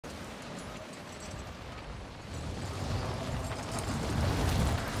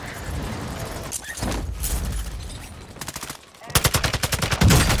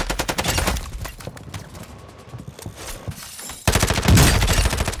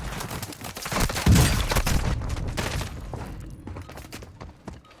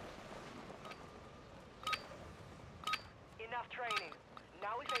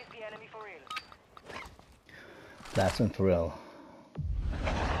Last one for real.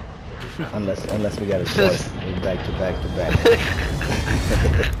 Unless we got a choice. Back to back to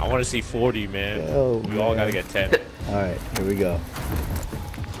back. I want to see 40, man. Oh, we all gotta get 10. Alright, here we go.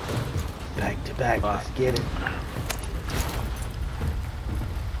 Back to back, let's get it.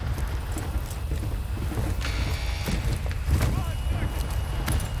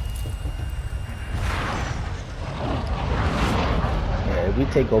 Yeah, if we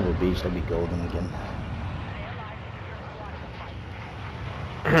take over beach, that'll be golden again.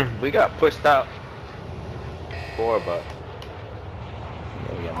 We got pushed out before, but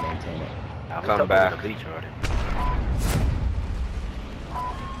yeah, we gotta maintain it. I'll come back. The beach already.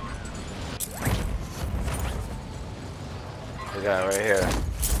 We got it right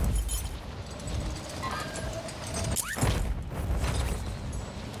here.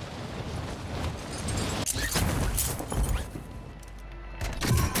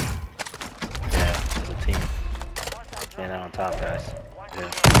 Yeah, it's a team. And on top, guys.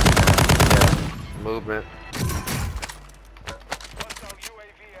 Yeah. Movement. Hostile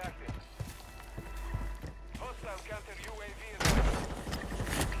UAV active. Hostile counter UAV is ready.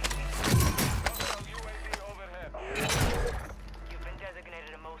 Hostile UAV overhead. You've been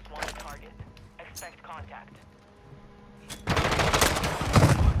designated a most wanted target. Expect contact.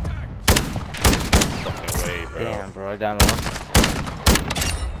 Fucking way, bro. Damn, bro, I down one.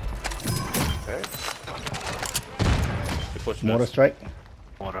 Okay. They pushing Mortar us. strike.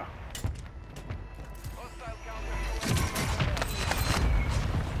 Water. Hostile counter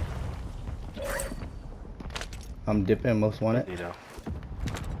I'm dipping, most wanted. You know.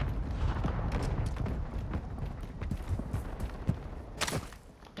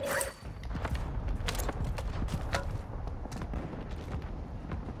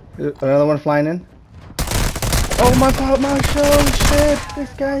 Another one flying in. Oh my god, my show! Shit! This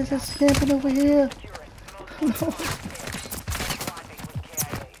guy's just camping over here. No.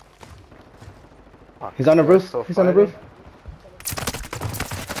 He's on the roof. Still He's on the roof.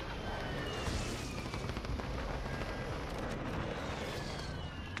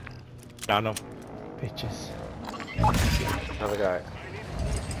 Down him. Bitches. Another guy.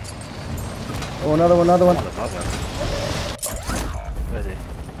 Oh, another one, another one. Where is he?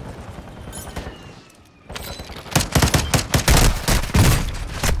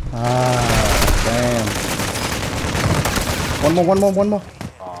 Ah, damn. One more.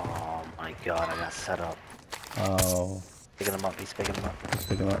 Oh my god, I got set up. Oh, Picking him up, he's picking him up. let's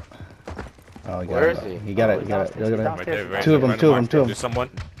pick him up. Oh, he got Where it. is he? He got Oh, it. He he's got it. downstairs, Look at he's him. Right there, right Two of there, them, right two of on them, two of There's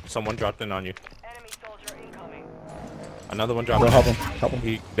someone dropped in on you. Enemy soldier incoming. Another one dropped Go in. help him. Help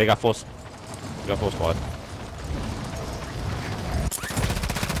him. They got full. They got full squad.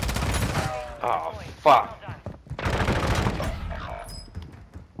 Oh, fuck.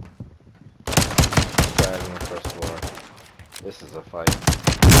 Guys on the first floor. This is a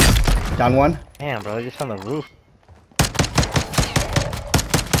fight. Down one. Damn, bro, just on the roof.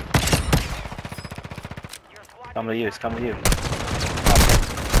 Your squad Come to you, it's coming to you.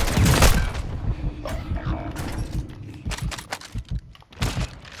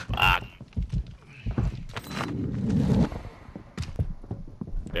 Fuck.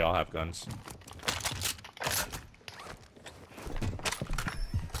 They all have guns.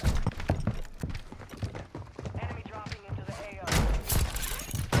 enemy dropping into the AO.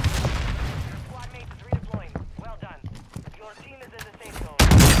 Your squad mate is redeploying. Well done. Your team is in the safe zone.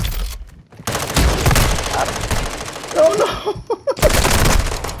 Oh no!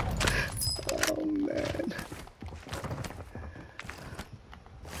 Oh man.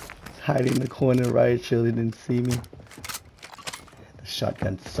 Hiding in the corner right, Shirley didn't see me. The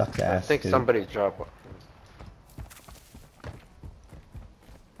shotgun sucks ass. I think dude. somebody dropped.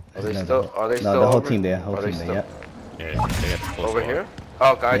 Are they No, still? Are they no, still? the whole over? team there. Whole Are they team still there. Yeah, Yep. they got full over squad. here?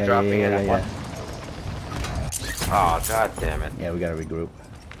 Oh, guy Yeah, dropping yeah, it. yeah, yeah. Oh, god damn it. Yeah, we gotta regroup.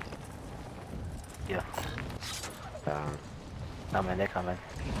 Yeah. Um, Coming, they're coming.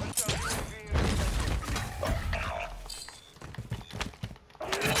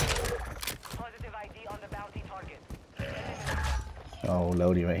 Positive ID on the bounty target. Oh,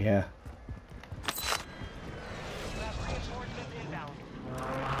 Lodi right here. You have reinforcements inbound.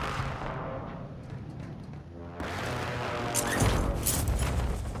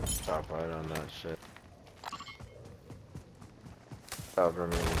 Stop right on that shit. Cover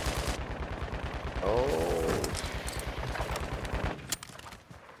me. Oh.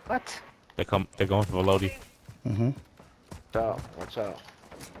 What? They're going for Velody. Mm-hmm. Watch out. Watch out.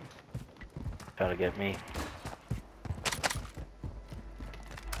 Try to get me.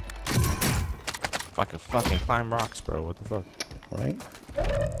 If I could fucking climb rocks, bro, what the fuck? Right?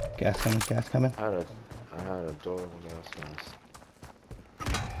 Gas coming, gas coming. How did I had a door with gas mask.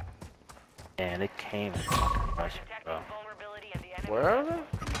 And it came and fucking rushed me, bro. Detecting vulnerability in the enemy. Where are they?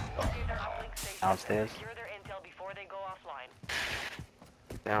 Locate their uplink station. Downstairs. Secure their intel before they go offline.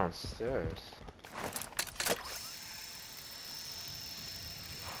 Downstairs.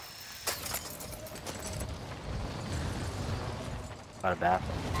 By the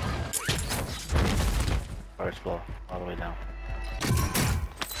bathroom. First floor, all the way down.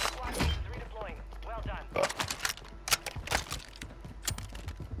 Squad mates redeploying. Well done.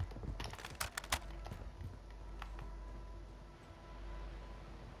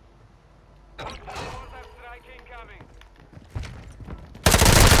 Mortar strike incoming.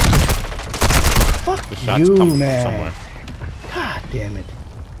 Fuck The shots you, come from man. somewhere. God damn it.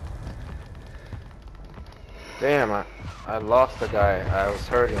 Damn, I lost the guy. I was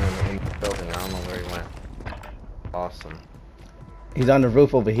hurting him in the building. I don't know where he went. Awesome. He's on the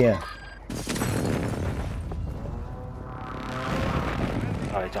roof over here.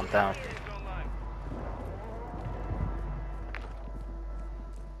 Oh, he jumped down. Is online.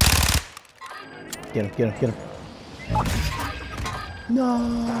 Get him, get him, get him.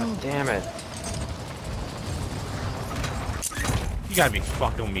 No. Damn it. You gotta be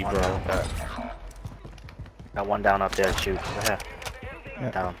fucking with me, bro. Got one down up there, shoot. Go ahead.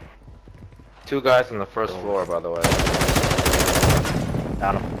 Yeah. Down him. 2 guys on the first floor, by the way.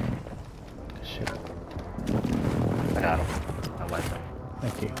 Down him. Shit. I got him. I like him.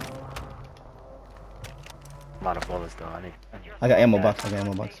 Thank you. I'm out of bullets though. I got ammo box. I got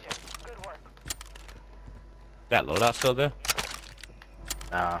ammo box. Good work. That loadout still there?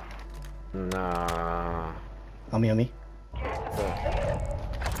 Nah. Nah. On me, on me. Hostile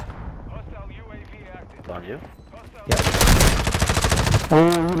UAV active. On you? Hostile Oh,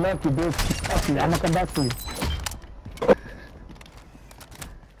 you left, you bitch. Fuck you. I'm gonna come back for you.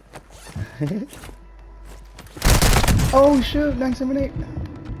 Oh shoot, 978.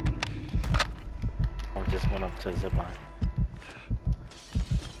 I just went up to zip line.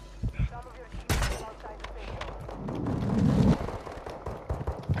 Some of your team is outside the safe zone.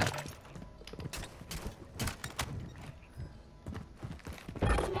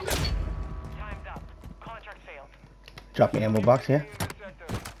 Time's up. Contract failed. Drop me ammo box here. in the sector.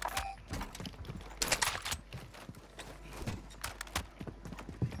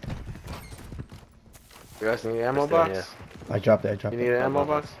 You guys need ammo Still box? here. I dropped it. I dropped You it. need an ammo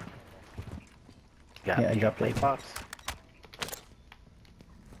box? Got Yeah, I me a dropped plate it. box.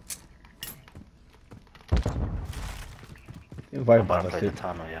 Right I'm about above to us, play the dude.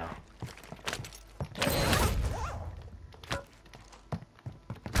 tunnel, yeah.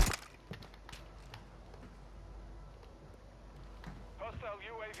 Hostile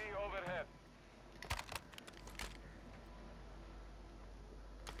UAV overhead.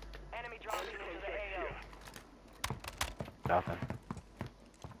 Enemy dropping into the AO. Nothing.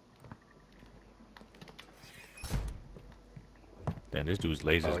 Damn, this dude's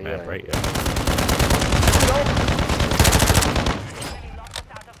lasers, Oh, man, yeah. right? Enemy locked us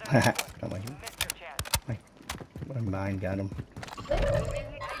out of their network. Come on. Missed your chance. My mind got him. This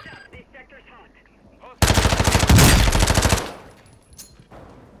sector's hot.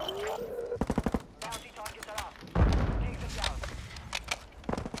 Bounty targets are up. Take them down.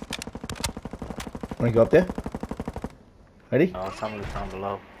 Wanna go up there? Ready? No, someone's down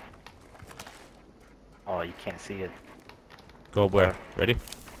below. Oh, you can't see it. Go where? Ready?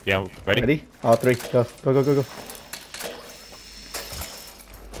 Yeah, ready? Ready? All three. Go. Go, go, go, go.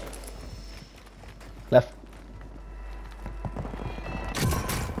 Left.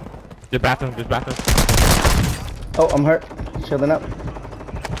 The bathroom, this bathroom. Oh, I'm hurt. Shielding up.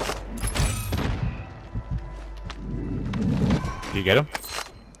 You get him?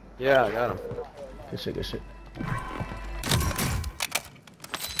 Yeah, I got him. Good shit, good shit.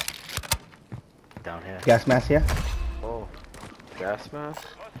 Down here. Gas mask here. Oh. Gas mask?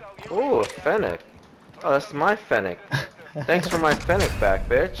 Hostile Oh, a fennec. Oh, that's my fennec. Thanks for my fennec back,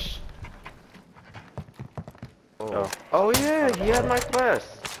 bitch. Oh. Oh yeah, he had my class.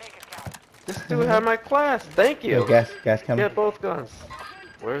 Make it count. This dude had my class. Thank Yo, you. gas coming. Get both guns.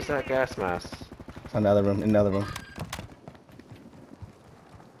 Where's that gas mask? It's in the other room. In the other room.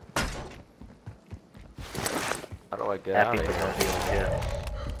 How do I get That out of people's here? gonna be over here.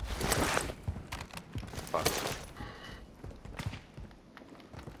 Fuck.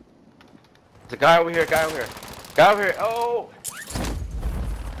 There's a guy over here, guy over here. Guy over here. Oh!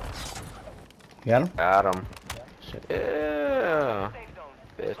 You got him? Got him. Shit. Yeah. Safe zone.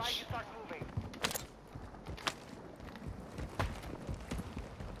 Bitch. Try to start moving.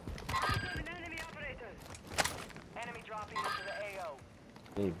 Enemy operators. Enemy dropping into the AO.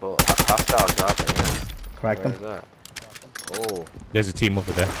 Need bullet. Hostile dropping. Cracked Where's him. that? Oh. There's a team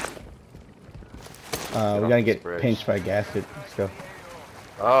over there. We off gotta this get bridge. pinched by a gasket. Let's go.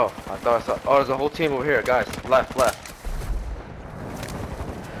 Oh, I thought I saw. Oh, there's a whole team over here, guys. Left, left.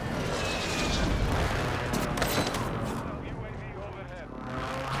 UAV overhead.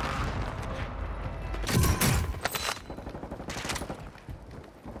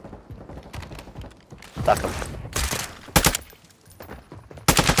 Stuck him.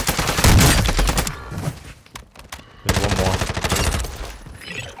 There's one more.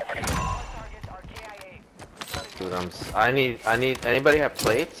 Targets are KIA. Dude, I need. Anybody have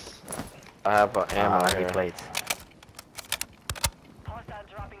plates? I have ammo I here. need plates. Hostile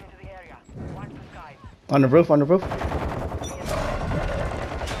dropping into the area. Watch the skies. On the roof, on the roof. You're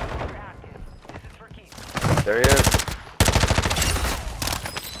active. This is for keeps. There he is.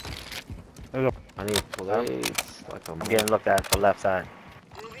 There you go. I need plates. Like a I'm getting looked at the left side.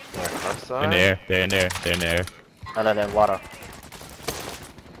 left side. In the air. They're in there. They're in the air. Other than water.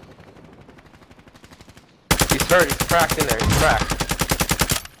 He's hurt. He's cracked in there. He's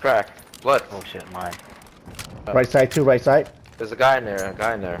cracked. Cracked. Blood. Oh shit, mine. Right side too, right side. There's a guy in there. A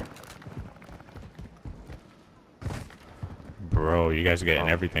guy in there. Bro, you guys are getting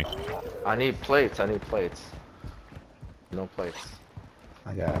everything. I need plates. I need plates. No plates.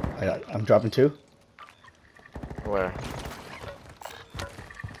 I'm dropping two. Where?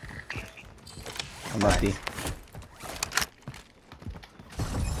 I'm empty.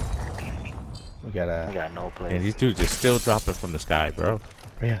 We I gotta. got no And plates. these dudes are still dropping from the sky, bro.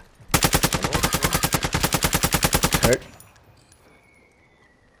 Yeah. Hurt.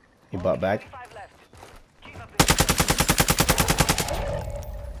 He bought back. 5 left. Keep up the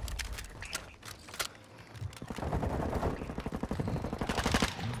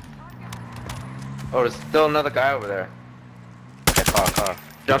Oh, there's still another guy over there. Car.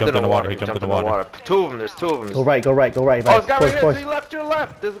 Jumped in the water. He jumped in the water. Two of them. There's two of them. Go right, go right, go right. Oh, this guy Push, right push. here. To your left. To your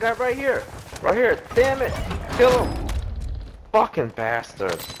left. There's a guy right here. Right here. Damn it. Kill him. Fucking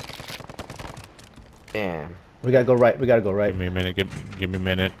bastard. Damn. We gotta go right. We gotta go right. Give me a minute. Give me a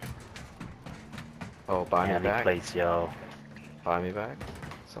minute. Oh, buy Yeah, I me need back. plates, yo. Buy me back.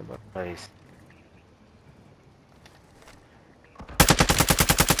 Somebody. Plates.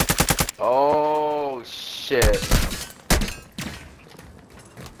 Oh shit.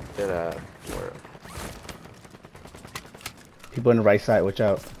 Get out. Where? People on the right side. Watch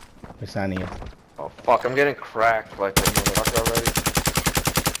out. They're signing you. Oh fuck! I'm getting cracked like a motherfucker already.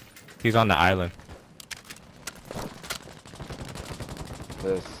 He's on the island.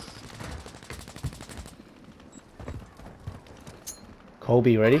 This.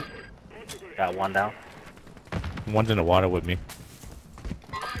 Kobe, ready? Got one down. One's in the water with me.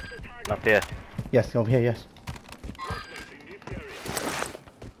 Up there. Yes, over here. Yes.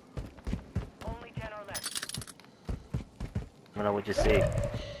 only 10 are left. I don't know what you see.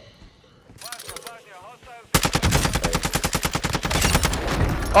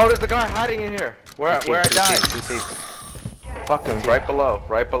 Oh, there's a guy hiding in here. Where I died. Fucking right below.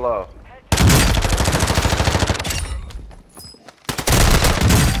 Right below.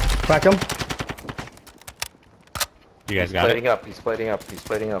 Crack him. You guys He's got it? plating up. He's plating up. He's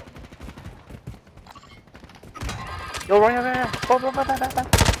plating up. Yo, right. Go.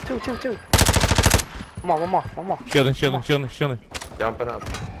 Two. One more. Shielding. Jumping up.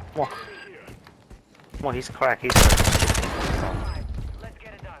 Come on, he's cracked. He's cracked. Let's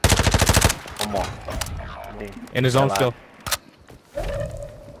get it done. One more. In his zone Alive. still.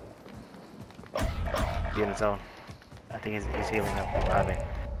 Be in the zone. I think he's healing up. He's behind me.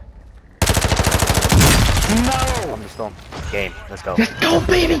 No! I'm just going. Game. Let's go. Let's go,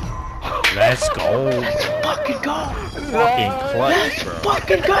 baby. Let's go. Fucking go. Fucking clutch, bro.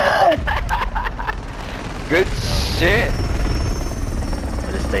 Fucking go. Good shit.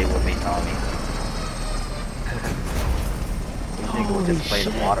 Just stay with me, Tommy. These niggas will just play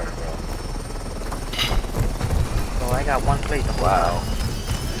the water, bro. Oh, I got one plate the whole time.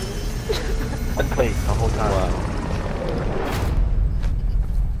 One plate the whole time.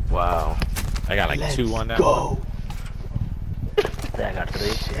 Wow. I got like Let's 2 on that. go. I got 3.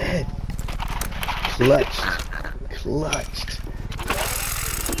 Shit. Clutched.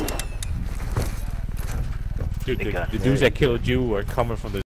 Dude, Big gun. the dudes that killed you were coming from the